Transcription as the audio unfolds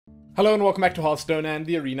Hello and welcome back to Hearthstone and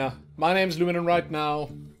the Arena. My name's Lumin and right now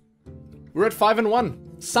we're at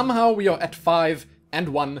 5-1. Somehow we are at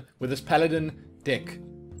 5-1 with this Paladin deck.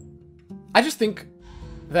 I just think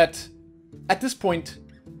that at this point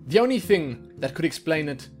the only thing that could explain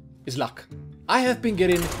it is luck. I have been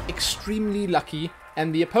getting extremely lucky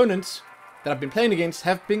and the opponents that I've been playing against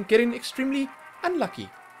have been getting extremely unlucky.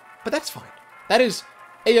 But that's fine. That is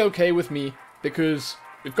a-okay with me because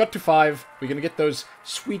we've got to 5, we're going to get those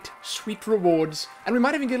sweet, sweet rewards, and we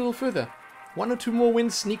might even get a little further. 1 or 2 more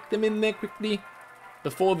wins, sneak them in there quickly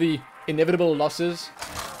before the inevitable losses.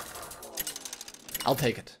 I'll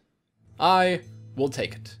take it. I will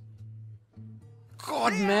take it.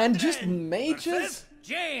 God, man, just mages?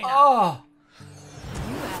 Oh!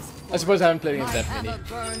 I suppose I haven't played against that many.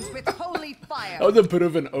 That was a bit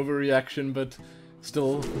of an overreaction, but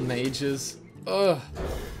still, mages. Ugh.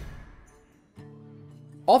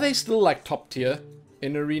 Are they still like top tier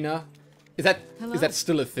in Arena? Is that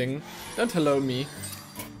still a thing? Don't hello me.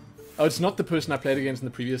 Oh, it's not the person I played against in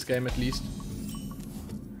the previous game, at least.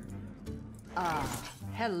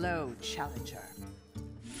 Hello, challenger.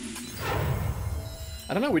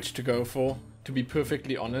 I don't know which to go for, to be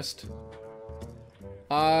perfectly honest.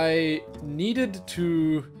 I needed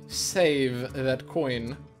to save that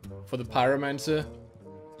coin for the Pyromancer,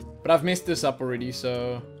 but I've messed this up already,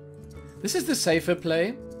 so... This is the safer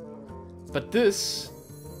play, but this...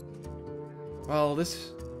 Well,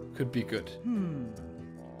 this could be good.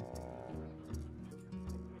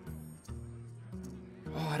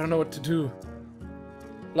 Oh, I don't know what to do.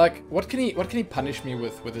 Like, what can he punish me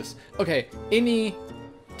with this? Okay, any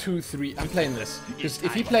 2-3. I'm playing this. Because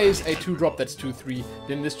if he plays a 2-drop that's 2-3,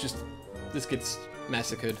 then this gets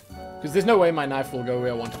massacred. Because there's no way my knife will go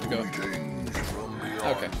where I want it to go.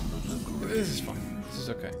 Okay. This is fine. This is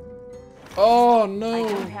okay. Oh no! I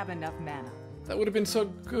don't have enough mana. That would have been so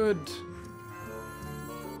good.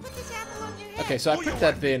 Okay, so I put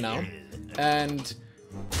that there now. And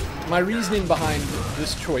my reasoning behind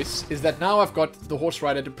this choice is that now I've got the Horse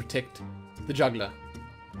Rider to protect the Juggler.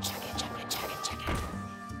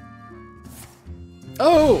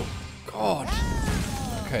 Oh! God.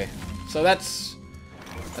 Okay, so that's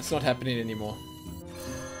not happening anymore.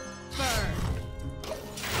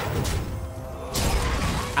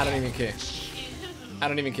 I don't even care. I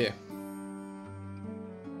don't even care.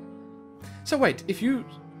 So wait, if you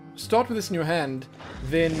start with this in your hand,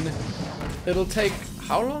 then it'll take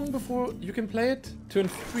how long before you can play it? Turn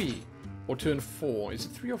 3 or turn 4? Is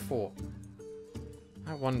it 3 or 4?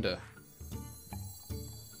 I wonder.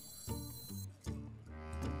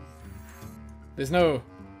 There's no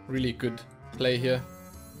really good play here.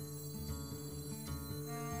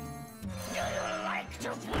 Do you like to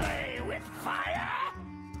play with fire?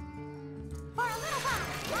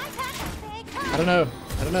 I don't know.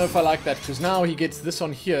 I don't know if I like that because now he gets this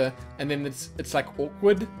on here and then it's like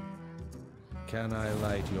awkward. Can I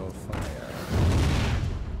light your fire?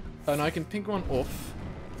 Oh no, I can pink one off.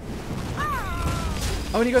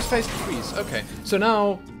 Oh, and he goes face to freeze. Okay, so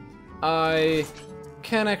now I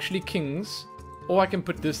can actually kings, or I can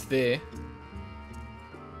put this there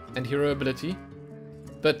and hero ability.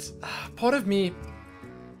 But part of me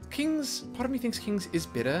thinks kings is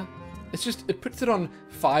better. It's just, it puts it on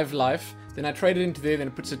 5 life, then I trade it into there, then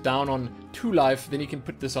it puts it down on 2 life, then you can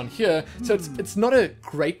put this on here. So it's not a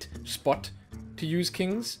great spot to use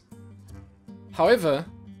kings. However,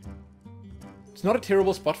 it's not a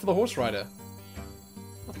terrible spot for the Horse Rider.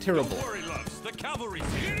 Not terrible.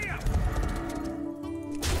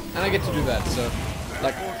 And I get to do that, so,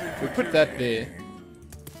 like, we put that there.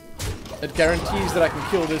 It guarantees that I can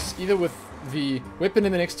kill this either with the weapon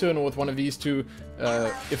in the next turn or with one of these two.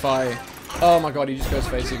 If I... Oh my god, he just goes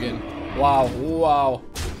face again. Wow, wow.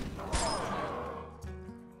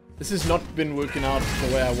 This has not been working out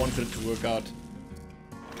the way I wanted it to work out.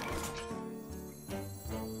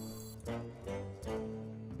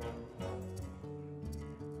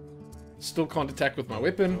 Still can't attack with my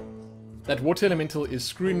weapon. That water elemental is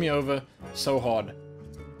screwing me over so hard.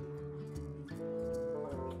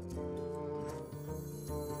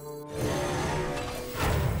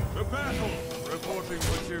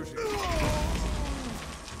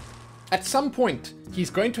 At some point, he's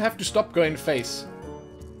going to have to stop going face.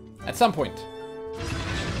 At some point.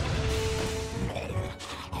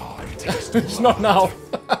 It's not now.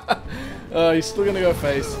 He's still gonna go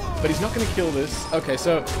face, but he's not gonna kill this. Okay,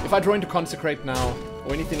 so if I draw into Consecrate now,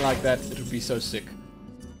 or anything like that, it would be so sick.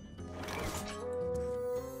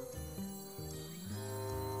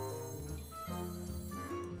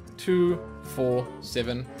 Two, 4,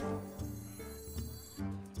 7.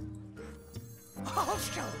 I'll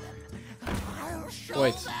show them. I'll show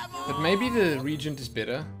Wait. them But maybe the Regent is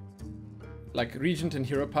better. Like, Regent and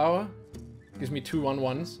Hero Power gives me 2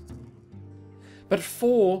 1/1s. But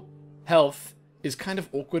 4 health is kind of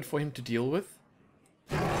awkward for him to deal with.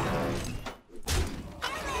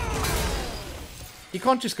 He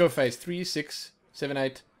can't just go face 3, 6, 7,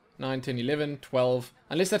 8, 9, 10, 11, 12.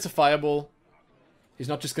 Unless that's a fireball. He's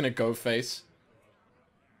not just going to go face.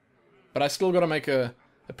 But I still got to make a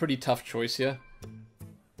pretty tough choice here.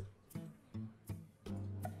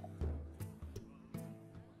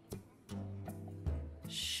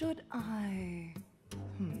 Should I...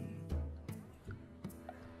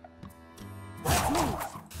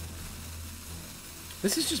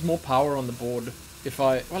 This is just more power on the board. If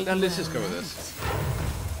I... Well, let's just go with this.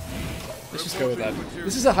 Let's just go with that.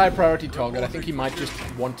 This is a high priority target. I think he might just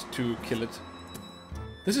want to kill it.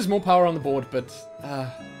 This is more power on the board, but...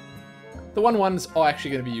 the 1/1s are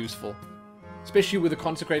actually going to be useful. Especially with the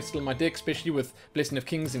Consecrate still in my deck. Especially with Blessing of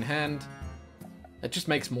Kings in hand. It just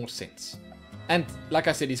makes more sense. And, like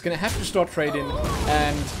I said, he's going to have to start trading.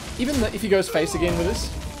 And even if he goes face again with this,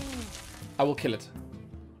 I will kill it.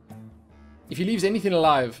 If he leaves anything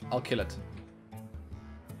alive, I'll kill it.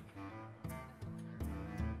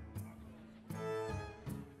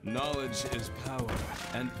 Knowledge is power,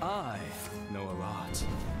 and I know a lot.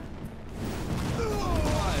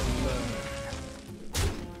 I learn.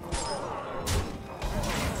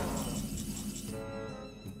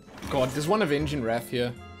 God, there's one Avenging Wrath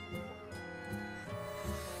here.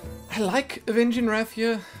 I like Avenging Wrath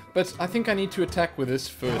here, but I think I need to attack with this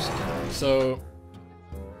first. So...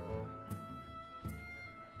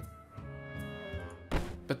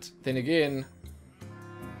 But then again...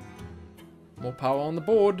 More power on the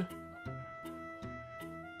board.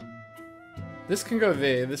 This can go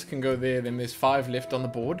there, this can go there, then there's 5 left on the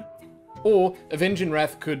board. Or Avenging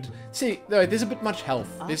Wrath could... See, there's a bit much health.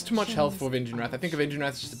 There's too much health for Avenging Wrath. I think Avenging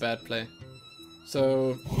Wrath is just a bad play.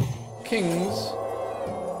 So... Kings...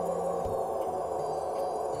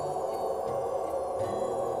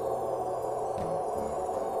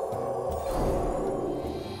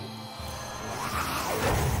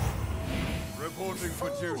 Reporting for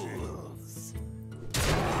duty.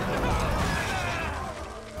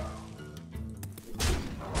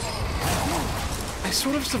 I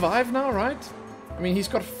sort of survive now, right? I mean, he's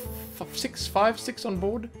got 5, 6 on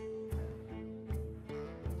board.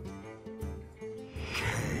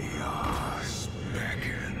 Chaos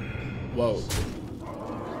beckon. Whoa.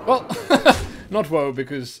 Well, not whoa,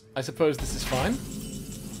 because I suppose this is fine.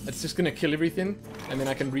 It's just gonna kill everything, and then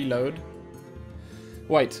I can reload.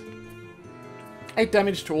 Wait. 8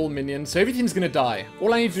 damage to all minions, so everything's gonna die.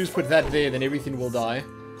 All I need to do is put that there, then everything will die.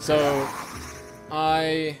 So,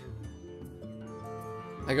 I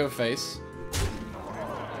go face.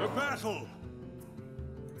 The battle!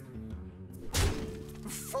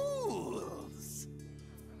 Fools!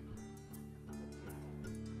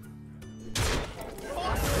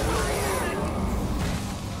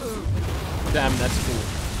 Damn, that's cool.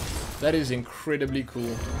 That is incredibly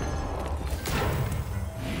cool.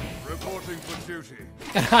 Reporting for duty.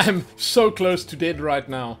 And I'm so close to dead right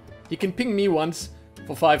now. He can ping me once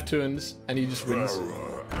for 5 turns, and he just wins.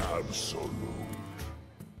 Absolute.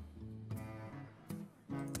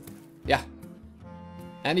 Yeah.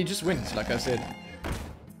 And he just wins, like I said.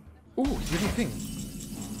 Ooh, he didn't ping.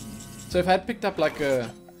 So if I had picked up like a...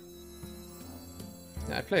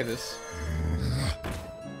 Yeah, I play this.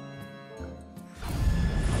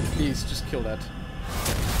 Please, just kill that.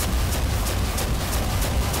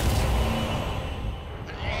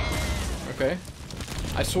 Okay.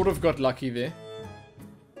 I sort of got lucky there.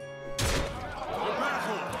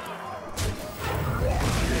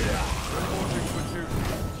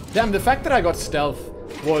 Damn, the fact that I got stealth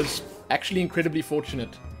was actually incredibly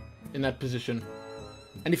fortunate in that position.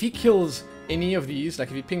 And if he kills any of these, like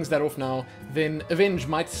if he pings that off now, then Avenge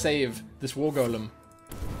might save this War Golem.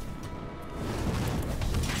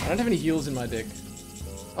 I don't have any heals in my deck.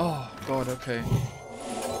 Oh, God, okay.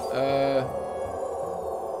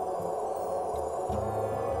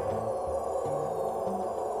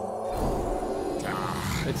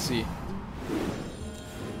 Let's see.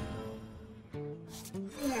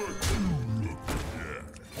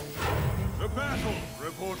 The battle!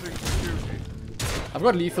 Reporting for duty. I've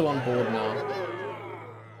got lethal on board now.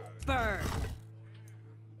 Burn!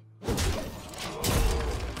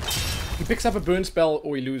 He picks up a burn spell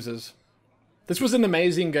or he loses. This was an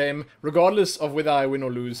amazing game, regardless of whether I win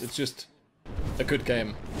or lose. It's just a good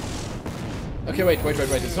game. Okay, wait.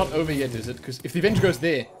 It's not over yet, is it? Because if the Avenge goes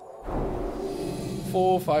there...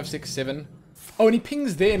 4, 5, 6, 7. Oh, and he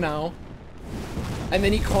pings there now. And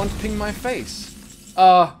then he can't ping my face.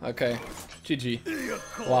 Ah, okay. GG.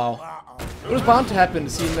 Wow. It was bound to happen,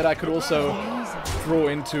 seeing that I could also draw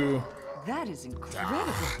into That is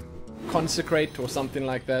incredible. Consecrate or something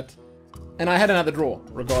like that. And I had another draw,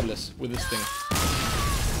 regardless, with this thing.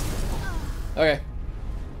 Okay.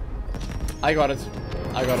 I got it.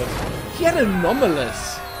 I got it. He had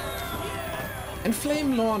Anomalous! And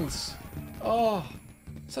Flame Lance. Oh,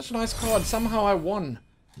 such a nice card. Somehow I won.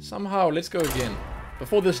 Somehow. Let's go again.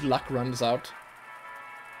 Before this luck runs out.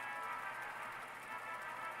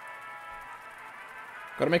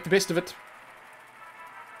 Gotta make the best of it.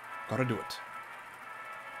 Gotta do it.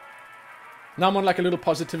 Now I'm on like a little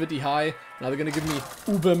positivity high. Now they're gonna give me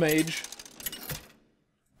Uber Mage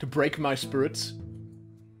to break my spirits.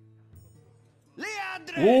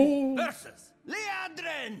 Leandrin versus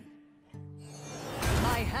Leandrin.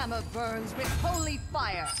 My hammer burns with holy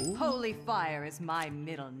fire. Holy fire is my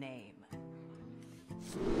middle name.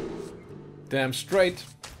 Damn straight.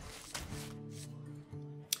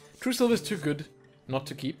 True Silver's too good not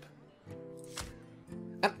to keep.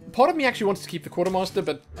 And part of me actually wants to keep the Quartermaster,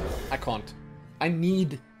 but I can't. I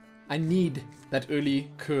need that early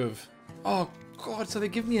curve. Oh god, so they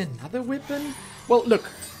give me another weapon? Well, look.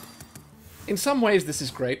 In some ways this is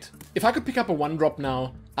great. If I could pick up a 1-drop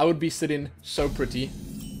now, I would be sitting so pretty.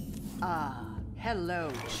 Ah,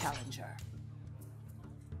 hello, challenger.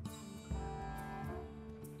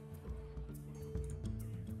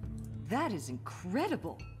 That is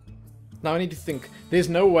incredible. Now I need to think. There's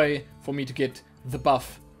no way for me to get the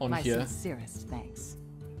buff on My here. sincerest thanks.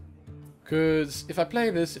 Because if I play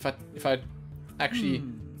this, if I actually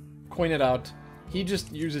coin it out, he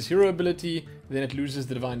just uses hero ability, then it loses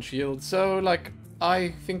the divine shield. So like,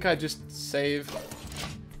 I think I just save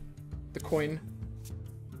the coin.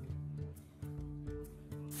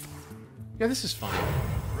 Yeah, this is fine.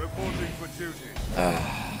 Reporting for duty.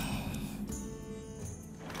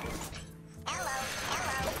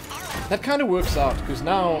 That kind of works out, because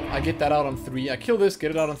now I get that out on 3. I kill this,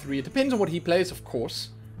 get it out on 3. It depends on what he plays, of course.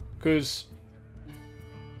 Because...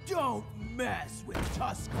 Don't mess with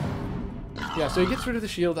Tusk. yeah, so he gets rid of the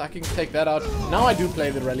shield. I can take that out. Now I do play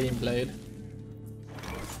the Rallying Blade.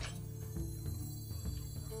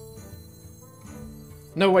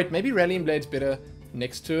 No, wait. Maybe Rallying Blade's better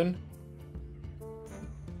next turn.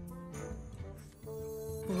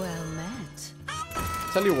 Well met.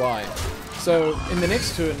 Tell you why. So, in the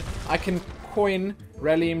next turn, I can coin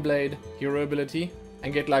Rallying Blade hero ability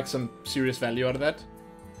and get like some serious value out of that.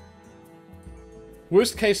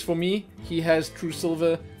 Worst case for me, he has True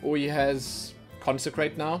Silver or he has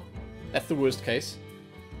Consecrate now. That's the worst case.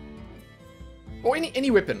 Or any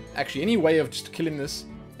weapon, actually. Any way of just killing this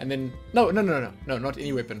and then... No, not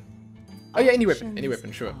any weapon. Oh yeah, any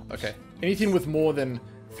weapon, sure. Okay. Anything with more than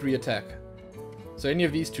 3 attack. So any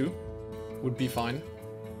of these two would be fine.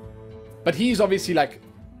 But he's obviously like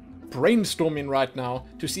brainstorming right now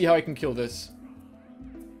to see how I can kill this.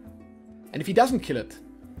 And if he doesn't kill it,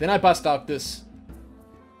 then I bust out this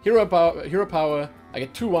hero power, I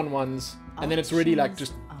get 2 1/1s, and then it's really like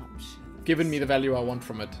just giving me the value I want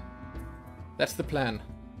from it. That's the plan.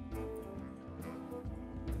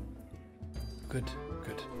 Good,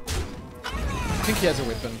 good. I think he has a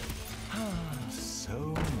weapon.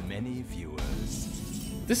 So many viewers.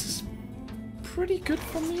 This is pretty good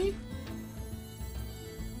for me.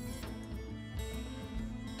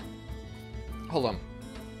 Hold on.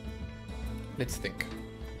 Let's think.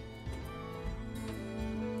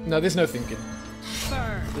 No, there's no thinking.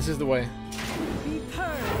 Burn. This is the way. Be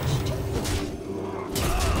purged.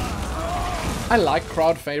 I like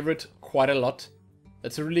Crowd Favorite quite a lot.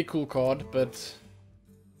 It's a really cool card, but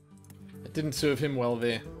it didn't serve him well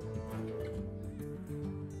there.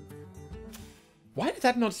 Why did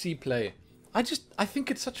that not see play? I think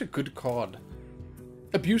it's such a good card.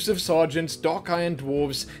 Abusive Sergeants, Dark Iron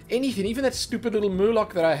Dwarves, anything, even that stupid little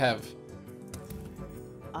Murloc that I have.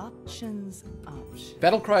 Options.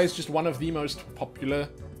 Battlecry is just one of the most popular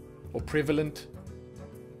or prevalent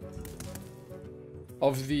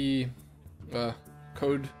of the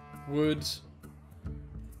code words.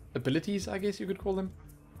 Abilities, I guess you could call them.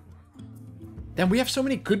 Then we have so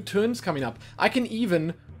many good turns coming up. I can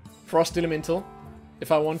even Frost Elemental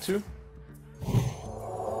if I want to.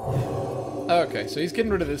 Okay, so he's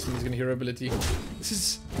getting rid of this and he's going to hero ability. This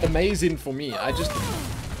is amazing for me. I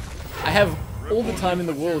have all the time in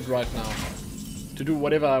the world right now to do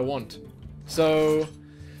whatever I want. So,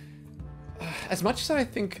 as much as I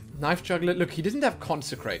think Knife Juggler... Look, he doesn't have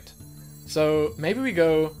Consecrate. So, maybe we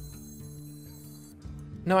go...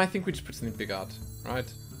 No, I think we just put something big out,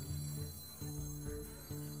 right?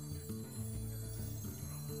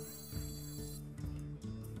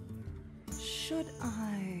 Should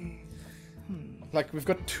I... like, we've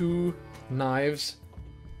got 2 knives.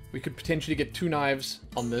 We could potentially get 2 knives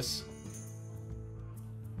on this.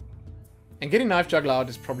 And getting Knife Juggler out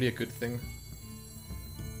is probably a good thing.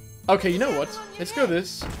 Okay, you know what? Let's go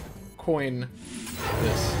this. Coin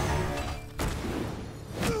this.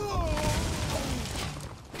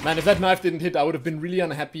 Man, if that knife didn't hit, I would have been really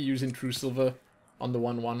unhappy using True Silver on the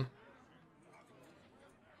 1-1.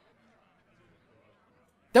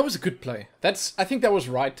 That was a good play. I think that was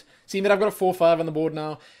right. Seeing that I've got a 4-5 on the board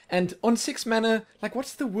now. And on 6 mana, like,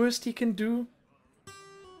 what's the worst he can do?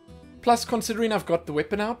 Plus, considering I've got the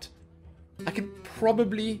weapon out, I can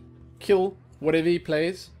probably kill whatever he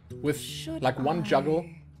plays with, like, 1 juggle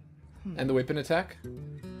and the weapon attack.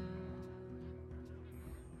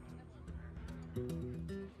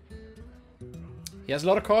 He has a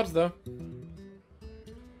lot of cards, though.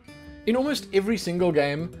 In almost every single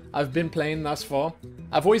game I've been playing thus far,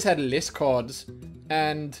 I've always had less cards,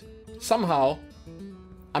 and somehow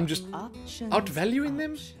I'm just outvaluing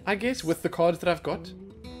them, I guess, with the cards that I've got.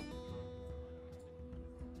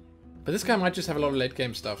 But this guy might just have a lot of late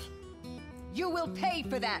game stuff. You will pay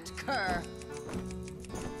for that, cur.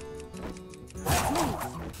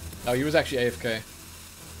 Oh, he was actually AFK.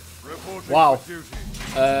 Wow.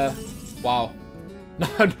 Wow.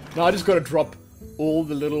 Now I just gotta drop all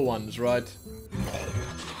the little ones, right?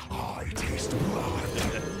 I taste blood.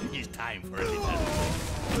 It's time for a little.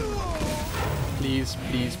 Please,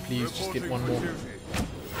 please, please, just get one more.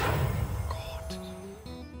 God.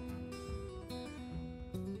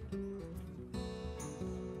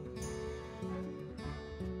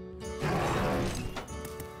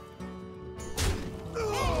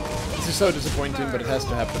 This is so disappointing, but it has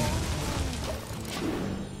to happen.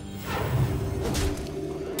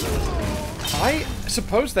 I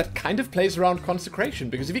suppose that kind of plays around Consecration,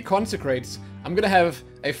 because if he Consecrates, I'm gonna have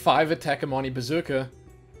a 5-attack Amani Berserker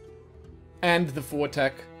and the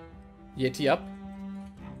 4-attack Yeti up.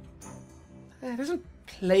 It doesn't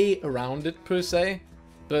play around it per se,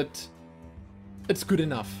 but it's good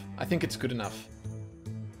enough. I think it's good enough.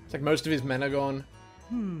 It's like most of his mana gone.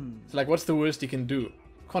 It's like, what's the worst he can do?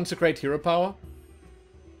 Consecrate hero power?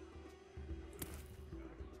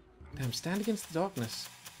 Damn, stand against the darkness.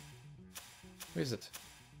 Where is it?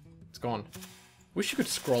 It's gone. Wish you could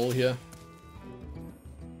scroll here.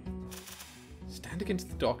 Stand against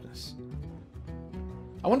the darkness.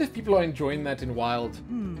 I wonder if people are enjoying that in Wild.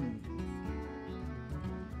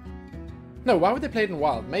 No, why would they play it in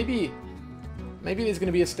Wild? Maybe there's going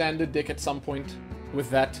to be a standard deck at some point with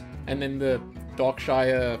that, and then the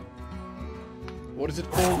Darkshire... What is it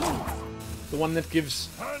called? The one that gives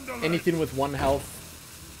anything with 1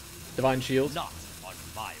 health Divine Shield. Not on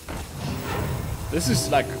my watch. This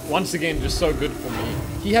is, like, once again, just so good for me.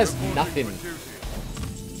 He has nothing.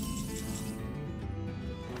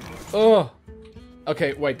 Oh.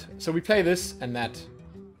 Okay, wait. So we play this and that.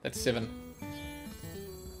 That's 7.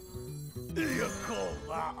 You call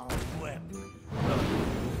that a weapon?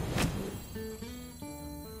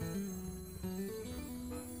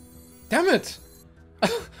 Damn it!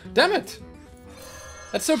 Damn it!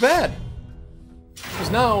 That's so bad.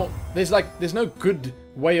 Because now there's no good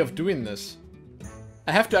way of doing this.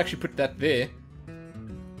 I have to actually put that there.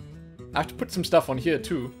 I have to put some stuff on here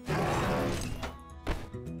too.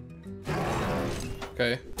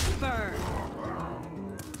 Okay. Burn.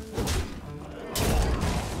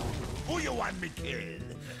 Who you want me killed?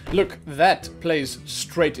 Look, that plays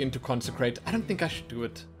straight into Consecrate. I don't think I should do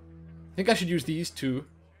it. I think I should use these 2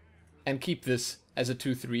 and keep this as a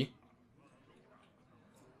 2-3.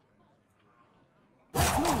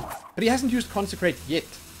 But he hasn't used Consecrate yet.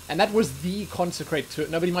 And that was the Consecrate turn.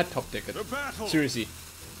 Nobody might top deck it. Seriously.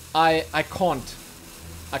 I can't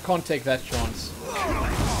take that chance.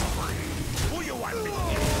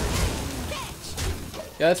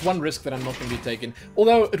 Yeah, that's one risk that I'm not going to be taking.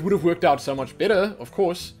 Although it would have worked out so much better, of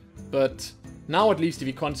course. But now at least if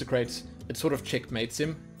he Consecrates, it sort of checkmates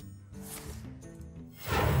him.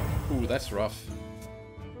 Ooh, that's rough.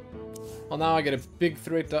 Well, now I get a big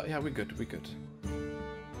threat. Yeah, we're good, we're good.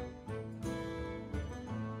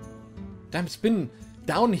 Damn, it's been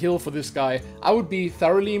downhill for this guy. I would be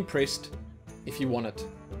thoroughly impressed if he won it.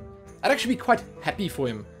 I'd actually be quite happy for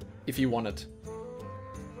him if he won it.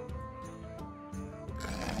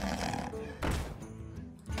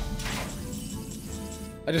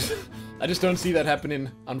 I just don't see that happening,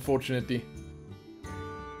 unfortunately.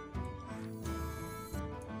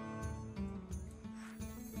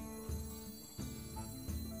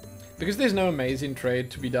 Because there's no amazing trade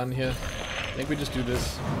to be done here. I think we just do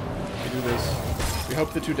this. We do this. We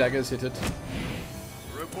hope the 2 daggers hit it.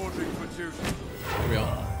 Reporting for duty. Here we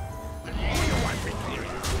are.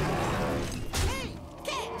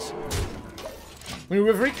 I mean,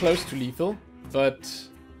 we're very close to lethal, but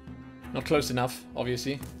not close enough,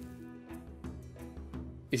 obviously.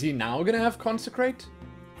 Is he now gonna have Consecrate?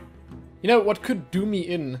 You know, what could do me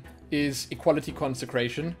in is Equality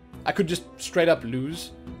Consecration. I could just straight up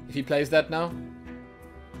lose if he plays that now.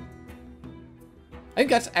 I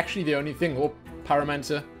think that's actually the only thing. Or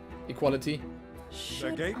Pyromancer Equality.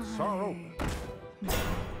 The gates are open.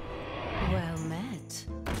 Well met.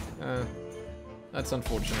 That's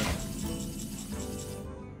unfortunate.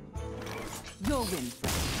 Your win,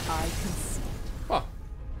 friend. I concede. Oh,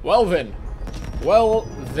 well then. Well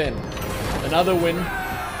then. Another win.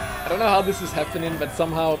 I don't know how this is happening, but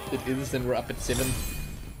somehow it is, and we're up at 7.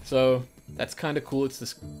 So, that's kind of cool. It's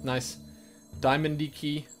this nice diamondy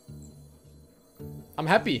key. I'm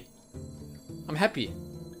happy. I'm happy.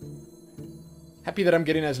 Happy that I'm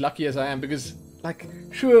getting as lucky as I am, because, like,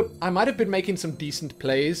 sure, I might have been making some decent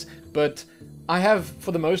plays, but I have,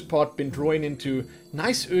 for the most part, been drawing into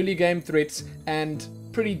nice early game threats and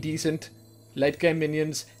pretty decent late game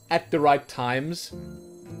minions at the right times.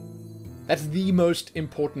 That's the most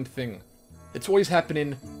important thing. It's always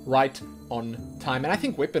happening right on time. And I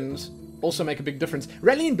think weapons also make a big difference.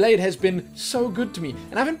 Rallying Blade has been so good to me.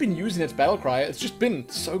 And I haven't been using its battle cry. It's just been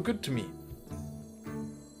so good to me.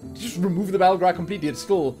 Just remove the battle cry completely. It's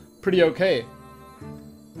still pretty okay.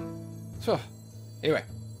 So, anyway,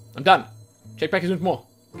 I'm done. Check back with more.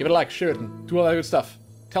 Give it a like, share it, and do all that good stuff.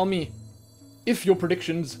 Tell me if your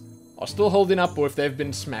predictions are still holding up or if they've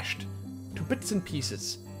been smashed to bits and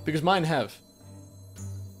pieces. Because mine have.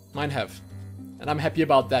 Mine have. And I'm happy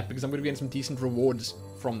about that because I'm going to be getting some decent rewards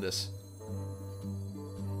from this.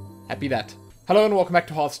 Happy that. Hello and welcome back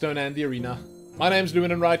to Hearthstone and the Arena. My name's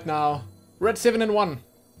Lumin, and right now we're at 7-1.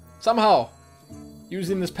 Somehow,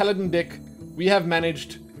 using this Paladin deck, we have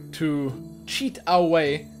managed to cheat our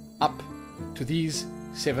way up to these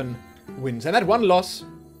 7 wins. And that one loss,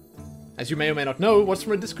 as you may or may not know, was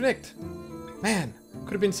from a disconnect. Man,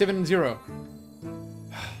 could have been 7-0.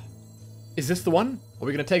 Is this the one? Are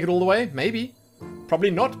we going to take it all the way? Maybe. Probably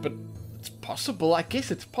not, but it's possible. I guess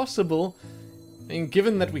it's possible. I mean,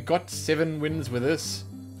 given that we got 7 wins with this,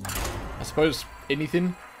 I suppose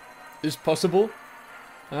anything is possible.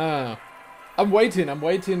 I'm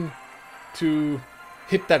waiting to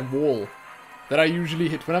hit that wall that I usually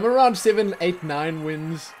hit. When I'm around 7, 8, 9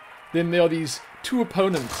 wins, then there are these 2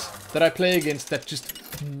 opponents that I play against that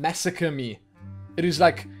just massacre me. It is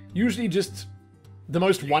like usually just the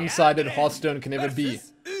most one-sided Hearthstone can ever be.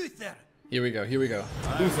 Here we go, here we go.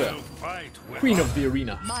 Uther, Queen of the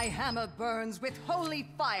Arena. My hammer burns with holy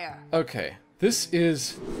fire. Okay, this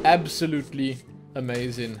is absolutely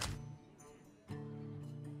amazing.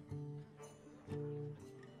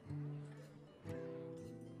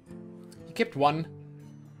 He kept 1.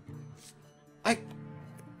 I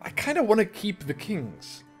kind of want to keep the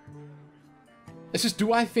kings. It's just,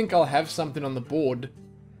 do I think I'll have something on the board?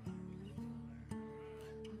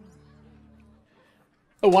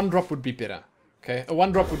 A 1-drop would be better. Okay, a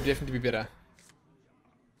 1-drop would definitely be better.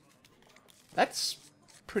 That's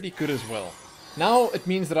pretty good as well. Now it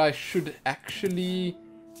means that I should actually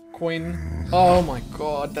coin. Oh my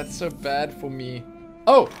god, that's so bad for me.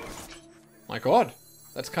 Oh my god,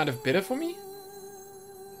 that's kind of better for me.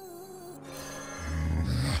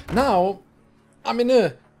 Now I'm in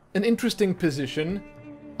an interesting position.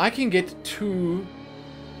 I can get 2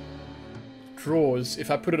 draws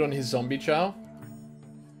if I put it on his zombie chow.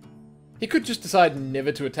 He could just decide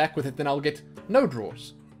never to attack with it, then I'll get no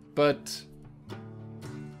draws. But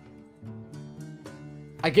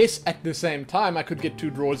I guess at the same time I could get 2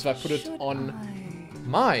 draws if I put it on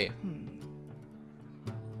my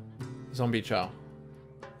zombie chow.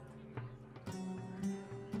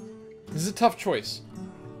 This is a tough choice.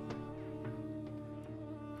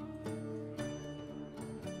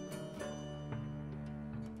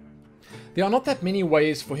 There are not that many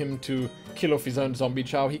ways for him to kill off his own zombie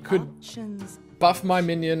chow. He could buff my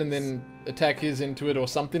minion and then attack his into it or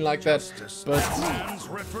something like that. But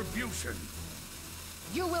retribution.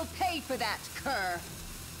 You will pay for that, cur.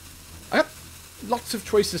 I got lots of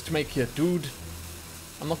choices to make here, dude.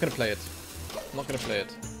 I'm not gonna play it. I'm not gonna play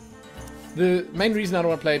it. The main reason I don't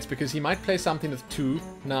want to play it is because he might play something with 2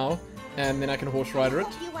 now, and then I can horse rider it.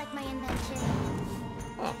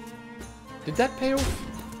 Oh. Did that pay off?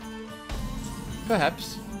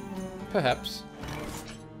 Perhaps. Perhaps.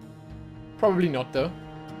 Probably not, though.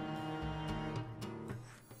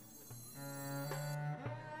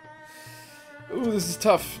 Ooh, this is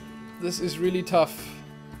tough. This is really tough.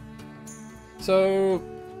 So,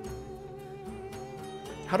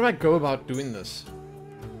 how do I go about doing this?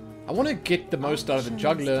 I want to get the most out of the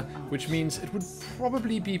juggler, which means it would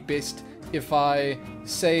probably be best if I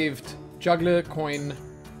saved Juggler, Coin,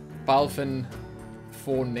 Balfin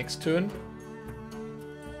for next turn.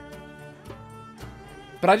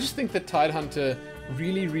 But I just think that Tidehunter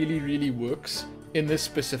really works in this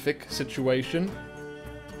specific situation.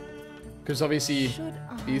 Because obviously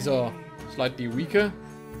these are slightly weaker.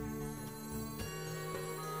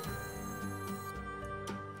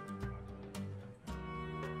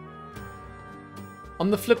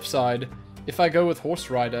 On the flip side, if I go with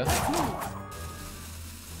Horse Rider...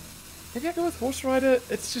 Maybe I go with Horse Rider,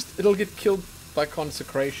 it's just, it'll get killed by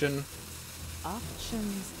Consecration.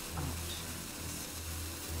 Options.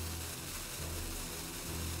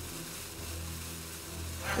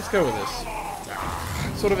 Let's go with this.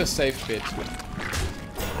 Sort of a safe bet.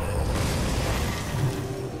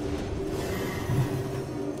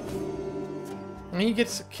 And he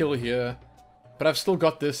gets a kill here, but I've still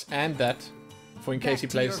got this and that for in case he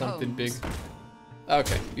plays something big.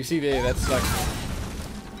 Okay, you see there, that's like...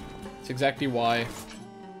 It's exactly why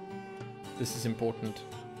this is important.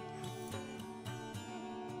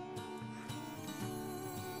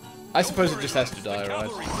 I suppose it just has to die, right?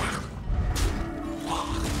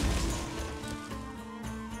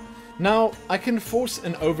 Now, I can force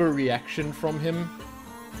an overreaction from him.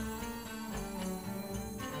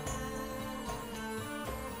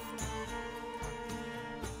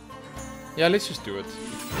 Yeah, let's just do it.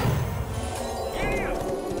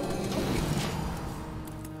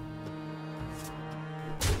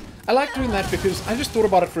 I like doing that because I just thought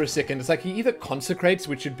about it for a second. It's like he either consecrates,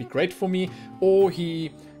 which would be great for me, or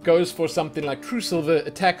he goes for something like True Silver,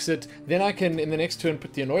 attacks it, then I can, in the next turn,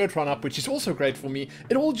 put the Annoyotron up, which is also great for me.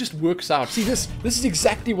 It all just works out. See, this is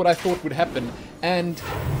exactly what I thought would happen, and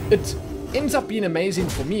it ends up being amazing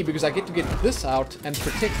for me because I get to get this out and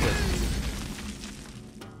protect it.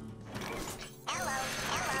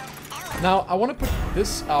 Now, I want to put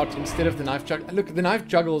this out instead of the Knife Juggle. Look, the Knife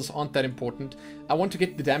Juggles aren't that important. I want to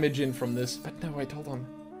get the damage in from this. But no, wait, hold on.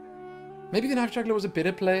 Maybe the Knife Juggler was a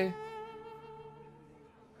better play.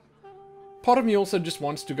 Part of me also just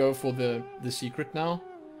wants to go for the secret now.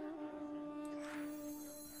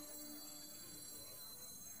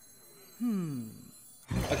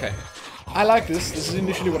 Okay. I like this. This is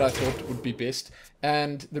initially what I thought would be best.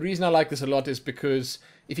 And the reason I like this a lot is because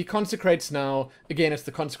if he consecrates now, again, it's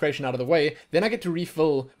the consecration out of the way, then I get to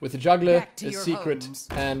refill with the Juggler, the secret,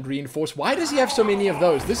 and reinforce. Why does he have so many of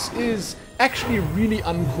those? This is actually really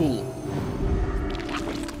uncool.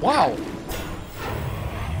 Wow.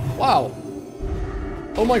 Wow.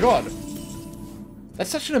 Oh my god.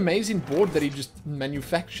 That's such an amazing board that he just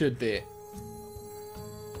manufactured there.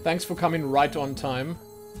 Thanks for coming right on time,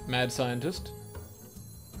 mad scientist.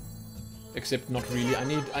 Except not really. I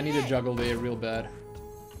need a juggle there real bad.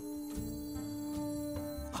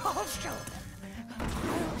 I'll show them.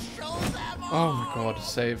 I'll show them. Oh my god,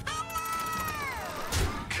 saved.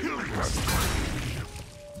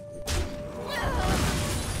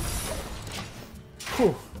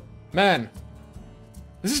 Whew. Man.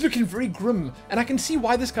 This is looking very grim, and I can see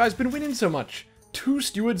why this guy's been winning so much. 2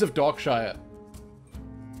 Stewards of Darkshire.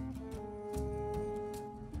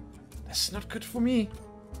 That's not good for me.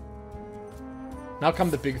 Now come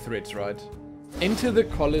the big threats, right? Enter the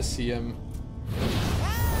Colosseum.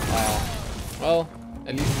 Wow. Well,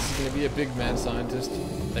 at least this is going to be a big mad scientist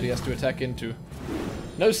that he has to attack into.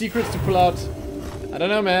 No secrets to pull out. I don't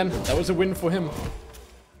know, man. That was a win for him.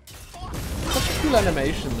 Such a cool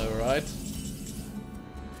animation, though, right?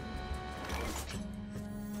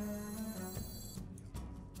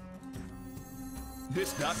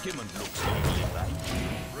 This document looks legally right.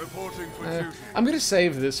 Reporting for duty. I'm going to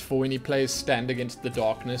save this for when he plays Stand Against the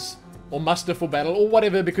Darkness, or Muster for Battle, or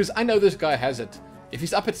whatever, because I know this guy has it. If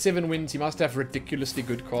he's up at 7 wins, he must have ridiculously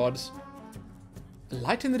good cards.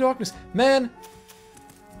 Light in the Darkness. Man,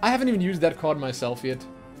 I haven't even used that card myself yet.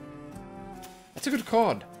 That's a good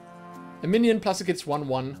card. A minion plus it gets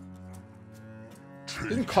 1/1.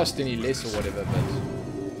 Doesn't cost any less or whatever, but...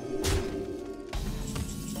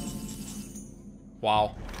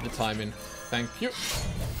 Wow, the timing. Thank you.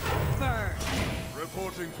 Burn.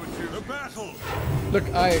 Reporting for duty. The battle. Look,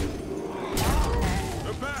 The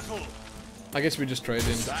battle. I guess we just trade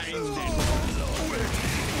in.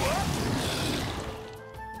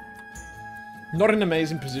 Not an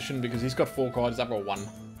amazing position because he's got 4 cards, I've got 1.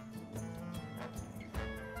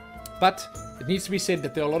 But it needs to be said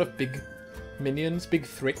that there are a lot of big minions, big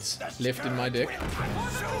threats left in my deck.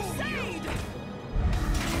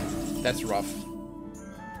 That's rough.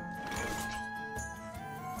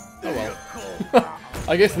 Oh well.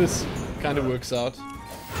 I guess this kind of works out.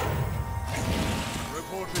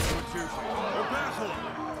 Reporting for duty. The battle.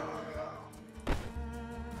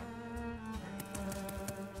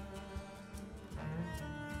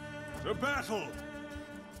 To battle!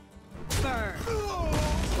 Burn.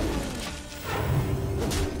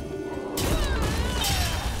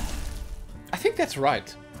 I think that's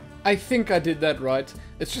right. I think I did that right.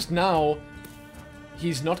 It's just now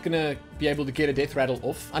he's not gonna be able to get a death rattle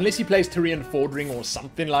off unless he plays Tyrian Fordring or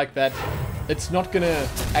something like that. It's not gonna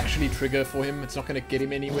actually trigger for him. It's not gonna get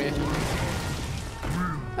him anywhere.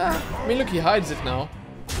 I mean, look, he hides it now.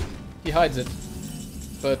 He hides it.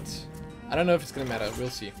 But I don't know if it's gonna matter. We'll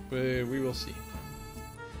see. We will see.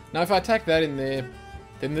 Now, if I attack that in there,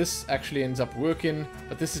 then this actually ends up working.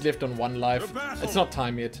 But this is left on 1 life. It's not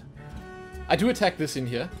time yet. I do attack this in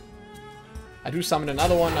here. I do summon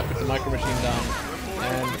another one. I put the Micro Machine down.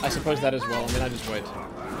 And I suppose that as well. And then I just wait.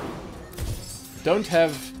 Don't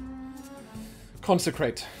have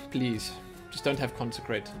Consecrate, please. Just don't have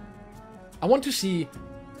Consecrate. I want to see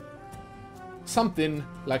something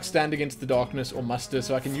like Stand Against the Darkness or Muster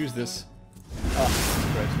so I can use this. Oh,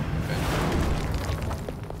 great. Okay.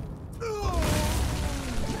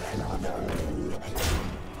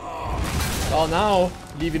 Well, now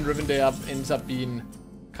leaving Rivendell up ends up being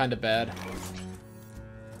kind of bad.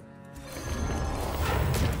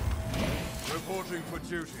 Reporting for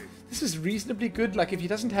duty. This is reasonably good. Like, if he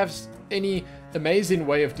doesn't have any amazing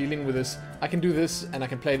way of dealing with this, I can do this and I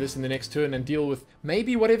can play this in the next turn and deal with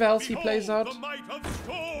maybe whatever else he plays out.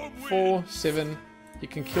 4, 7. He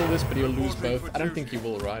can kill this, but he'll lose both. I don't think he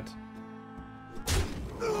will, right?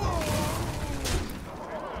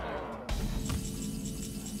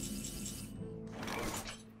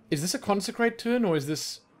 Is this a Consecrate turn, or is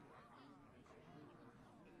this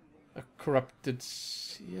a Corrupted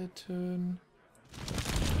Seer turn?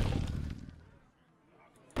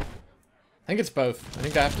 I think it's both. I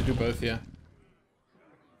think I have to do both here.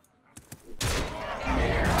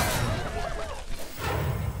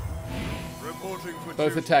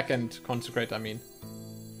 Both attack and Consecrate, I mean.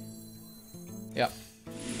 Yeah.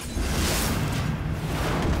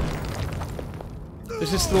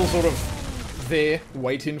 This is still sort of there,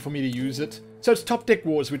 waiting for me to use it. So it's top deck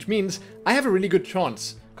wars, which means I have a really good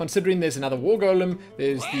chance. Considering there's another War Golem,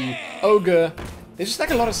 there's the Ogre, there's just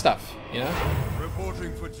like a lot of stuff, you know?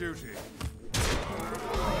 Reporting for duty.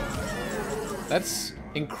 That's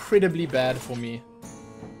incredibly bad for me.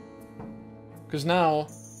 Because now,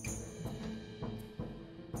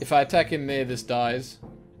 if I attack him there, this dies.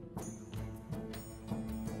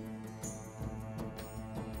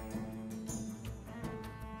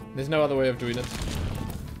 There's no other way of doing it.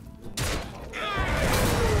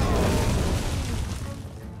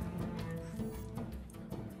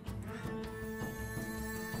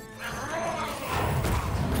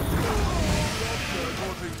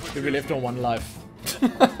 We left on 1 life.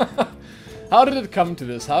 How did it come to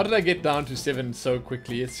this? How did I get down to 7 so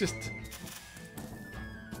quickly? It's just...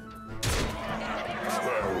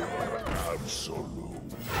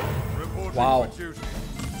 Wow.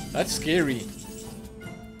 That's scary.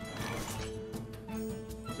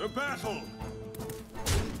 To battle.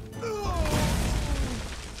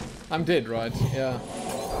 I'm dead, right? Yeah.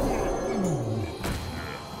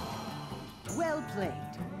 Well played.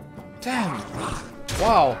 Damn.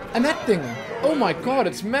 Wow. And that thing. Oh my god,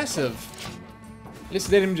 it's massive. Let's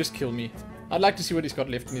let him just kill me. I'd like to see what he's got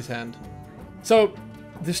left in his hand. So,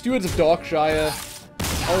 the Stewards of Darkshire.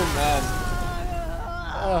 Oh man.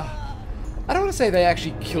 I don't want to say they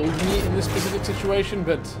actually killed me in this specific situation,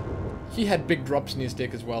 but he had big drops in his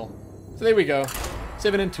deck as well. So there we go.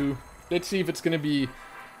 7 and 2. Let's see if it's going to be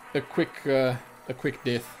a quick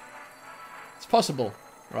death. It's possible,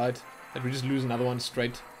 right? That we just lose another one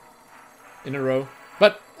straight in a row.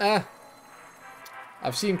 But,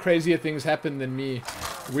 I've seen crazier things happen than me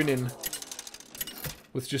winning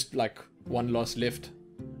with just like 1 loss left.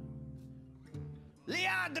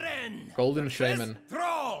 Liadrin! Golden Shaman.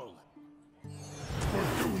 Thrall!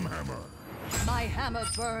 My hammer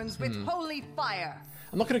burns with holy fire.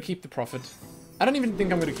 I'm not going to keep the Prophet. I don't even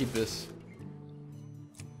think I'm going to keep this.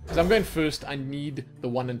 Because I'm going first, I need the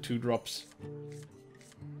 1 and 2 drops.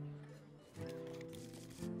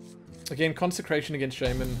 Again, Consecration against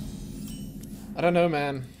Shaman. I don't know,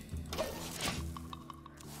 man.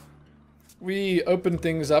 We open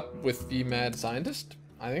things up with the Mad Scientist.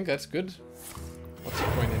 I think that's good. What's the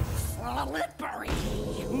point in?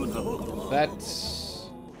 That's...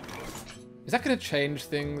 Is that going to change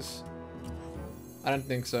things? I don't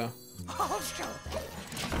think so.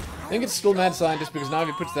 I think it's still Mad Scientist, because now if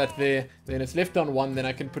he puts that there, then it's left on 1, then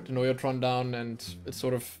I can put an Oiltron down, and it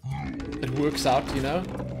sort of... It works out, you know?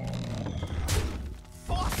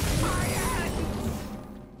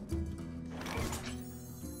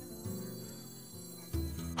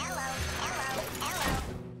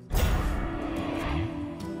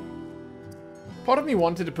 Part of me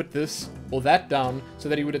wanted to put this or that down so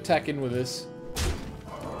that he would attack in with this.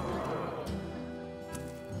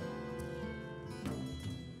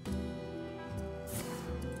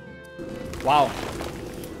 Wow.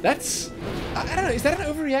 That's... I don't know, is that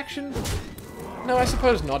an overreaction? No, I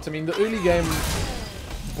suppose not. I mean, the early game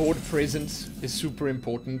board presence is super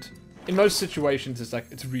important. In most situations, it's like,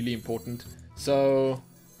 it's really important. So...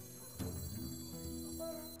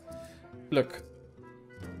 Look.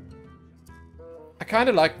 I kind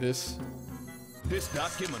of like this. This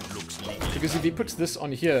document looks legal. Because if he puts this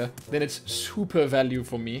on here, then it's super value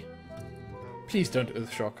for me. Please don't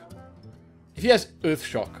Earthshock. If he has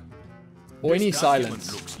Earthshock, or any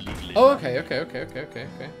silence. Oh, okay.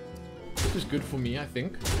 This is good for me, I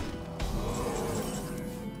think.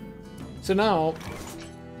 So now,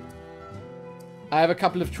 I have a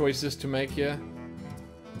couple of choices to make here.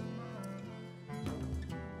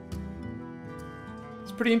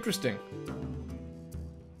 It's pretty interesting.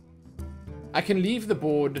 I can leave the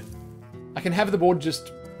board. I can have the board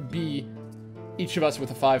just be each of us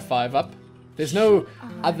with a 5/5 up. There's no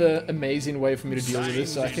other amazing way for me to deal with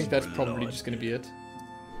this, so I think that's probably just going to be it.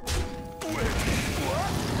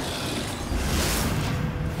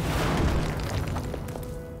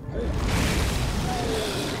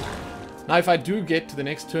 Now, if I do get to the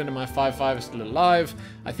next turn and my 5/5 is still alive,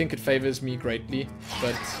 I think it favors me greatly,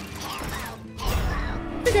 but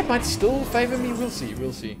I think it might still favor me. We'll see,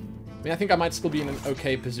 we'll see. I mean, I think I might still be in an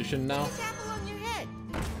okay position now.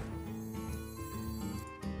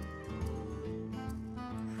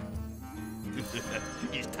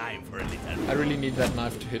 It's time for a little. I really need that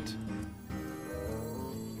knife to hit.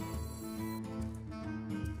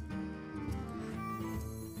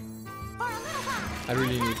 I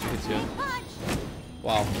really need to hit here.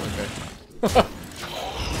 Wow, okay.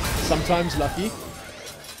 Sometimes lucky.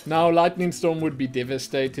 Now, Lightning Storm would be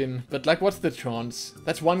devastating, but like, what's the chance?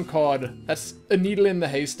 That's one card. That's a needle in the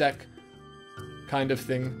haystack kind of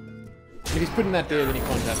thing. If he's putting that there, then he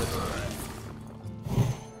can't have it.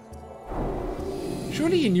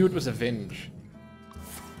 Surely he knew it was Avenge.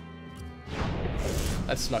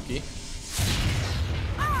 That's lucky.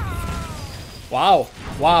 Wow.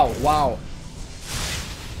 Wow, wow.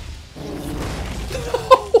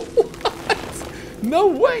 What? No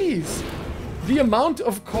ways! The amount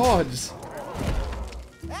of cards.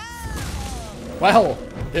 Well,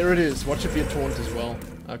 there it is. What should be a taunt as well?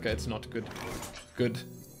 Okay, it's not good. Good.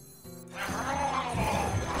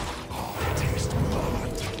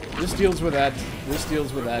 This deals with that. This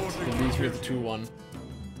deals with that. It leaves me with 2-1.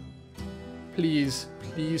 Please,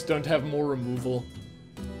 please don't have more removal.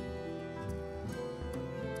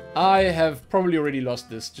 I have probably already lost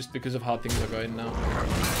this just because of how things are going now.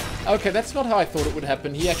 Okay, that's not how I thought it would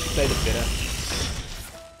happen. He actually played it better.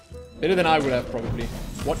 Better than I would have, probably.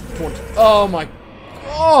 What taunt? Oh my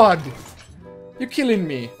god! You're killing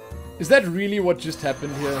me. Is that really what just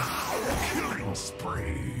happened here? Killing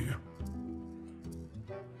spree.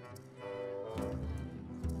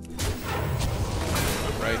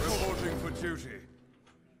 Right. Reporting for duty.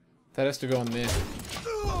 That has to go on there.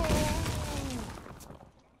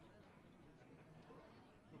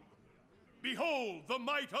 Behold the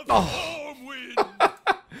might of the storm wind.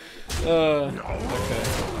 Okay.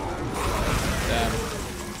 Damn.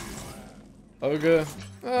 Ogre.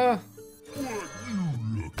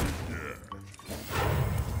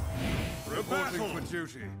 Reporting for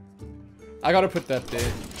duty. I gotta put that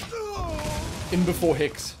there. In before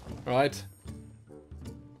Hex, right?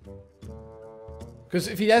 Because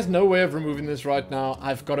if he has no way of removing this right now,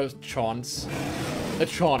 I've got a chance. A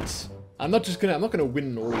chance. I'm not gonna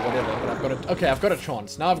win or whatever, but I've got a, okay, I've got a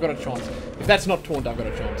chance. Now I've got a chance. If that's not taunt, I've got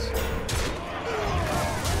a chance.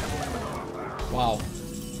 Wow.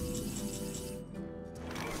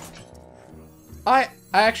 I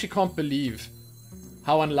actually can't believe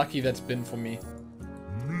how unlucky that's been for me.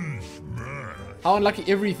 How unlucky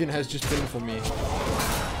everything has just been for me.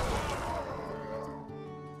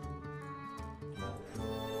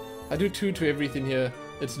 I do 2 to everything here.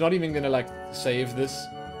 It's not even gonna, like, save this.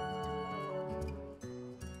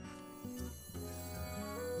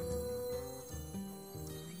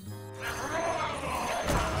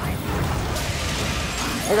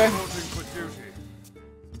 Okay.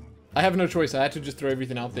 I have no choice. I had to just throw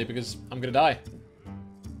everything out there because I'm gonna die.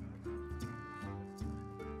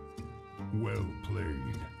 Well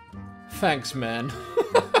played. Thanks, man.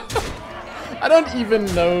 I don't even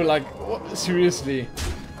know, like, what, seriously.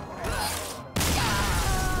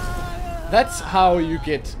 That's how you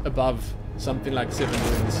get above something like 7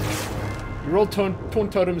 wins. You roll taunt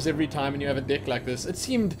totems every time and you have a deck like this. It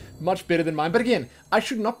seemed much better than mine. But again, I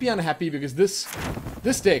should not be unhappy because this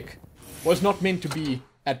deck was not meant to be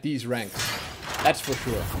at these ranks. That's for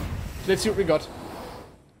sure. So let's see what we got.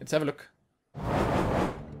 Let's have a look.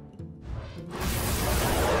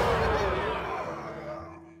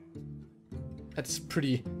 That's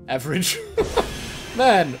pretty average.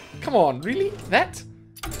 Man, come on, really? That?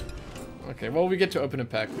 Okay, well, we get to open a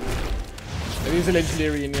pack. Maybe there's a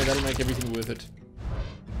legendary in here, that'll make everything worth it.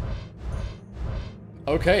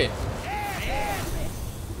 Okay.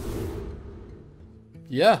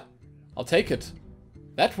 Yeah, I'll take it.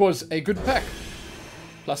 That was a good pack.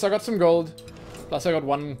 Plus I got some gold. Plus I got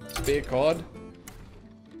one spare card.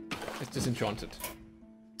 It's disenchanted.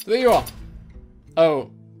 So there you are.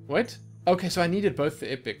 Oh, wait. Okay, so I needed both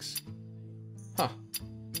the epics. Huh.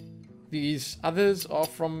 These others are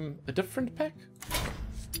from a different pack?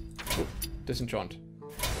 Oh, disenchant.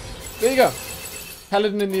 There you go.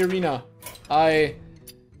 Paladin in the arena. I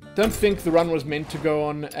don't think the run was meant to go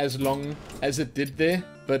on as long as it did there,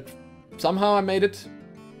 but somehow I made it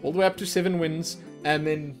all the way up to 7 wins, and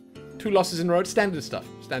then 2 losses in a row. Standard stuff.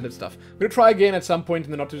 Standard stuff. I'm going to try again at some point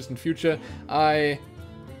in the not-too-distant future. I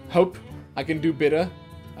hope I can do better.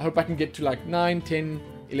 I hope I can get to like 9, 10,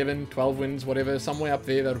 11, 12 wins, whatever. Somewhere up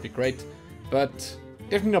there, that would be great. But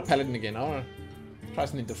definitely not Paladin again. I want to try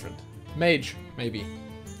something different. Mage, maybe.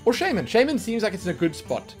 Or Shaman. Shaman seems like it's in a good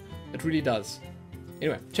spot. It really does.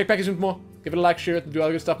 Anyway, check back with more. Give it a like, share it, and do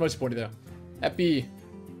other good stuff. Most importantly, though. Happy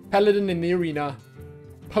Paladin in the arena.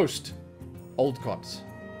 Post old cards.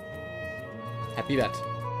 Happy that.